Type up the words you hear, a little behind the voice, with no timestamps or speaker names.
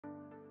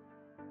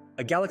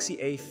A Galaxy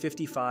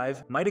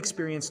A55 might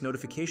experience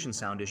notification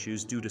sound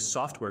issues due to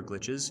software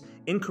glitches,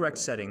 incorrect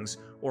settings,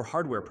 or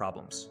hardware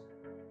problems.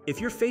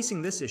 If you're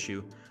facing this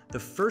issue, the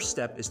first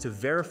step is to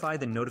verify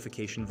the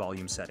notification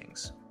volume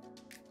settings.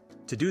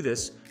 To do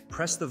this,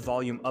 press the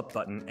volume up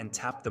button and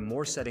tap the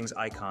More Settings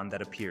icon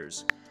that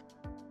appears.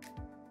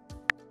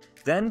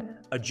 Then,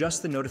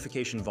 adjust the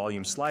notification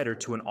volume slider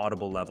to an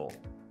audible level.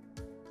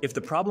 If the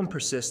problem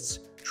persists,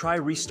 try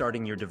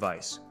restarting your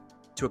device.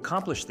 To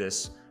accomplish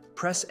this,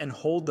 press and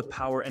hold the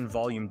power and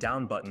volume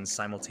down buttons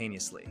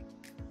simultaneously.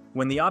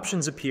 When the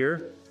options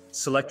appear,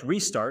 select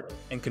Restart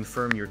and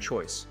confirm your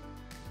choice.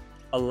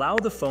 Allow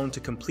the phone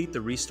to complete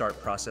the restart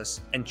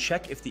process and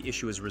check if the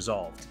issue is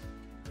resolved.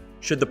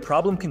 Should the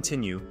problem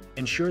continue,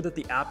 ensure that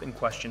the app in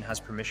question has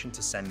permission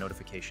to send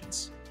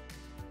notifications.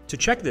 To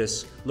check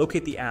this,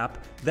 locate the app,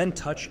 then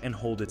touch and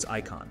hold its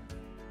icon.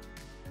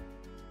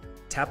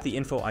 Tap the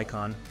info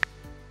icon,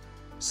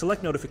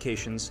 select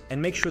notifications,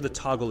 and make sure the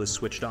toggle is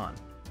switched on.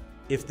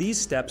 If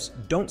these steps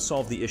don't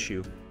solve the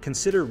issue,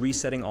 consider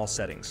resetting all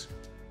settings.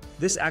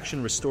 This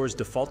action restores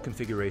default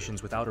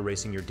configurations without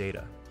erasing your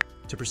data.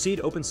 To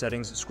proceed, open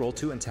Settings, scroll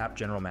to and tap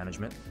General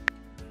Management,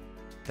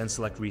 then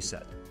select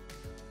Reset.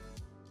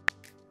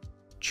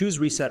 Choose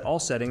Reset All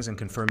Settings and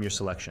confirm your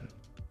selection.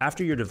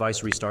 After your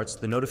device restarts,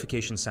 the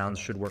notification sounds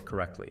should work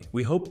correctly.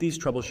 We hope these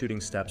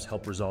troubleshooting steps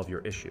help resolve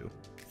your issue.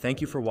 Thank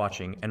you for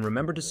watching, and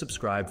remember to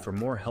subscribe for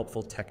more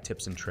helpful tech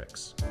tips and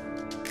tricks.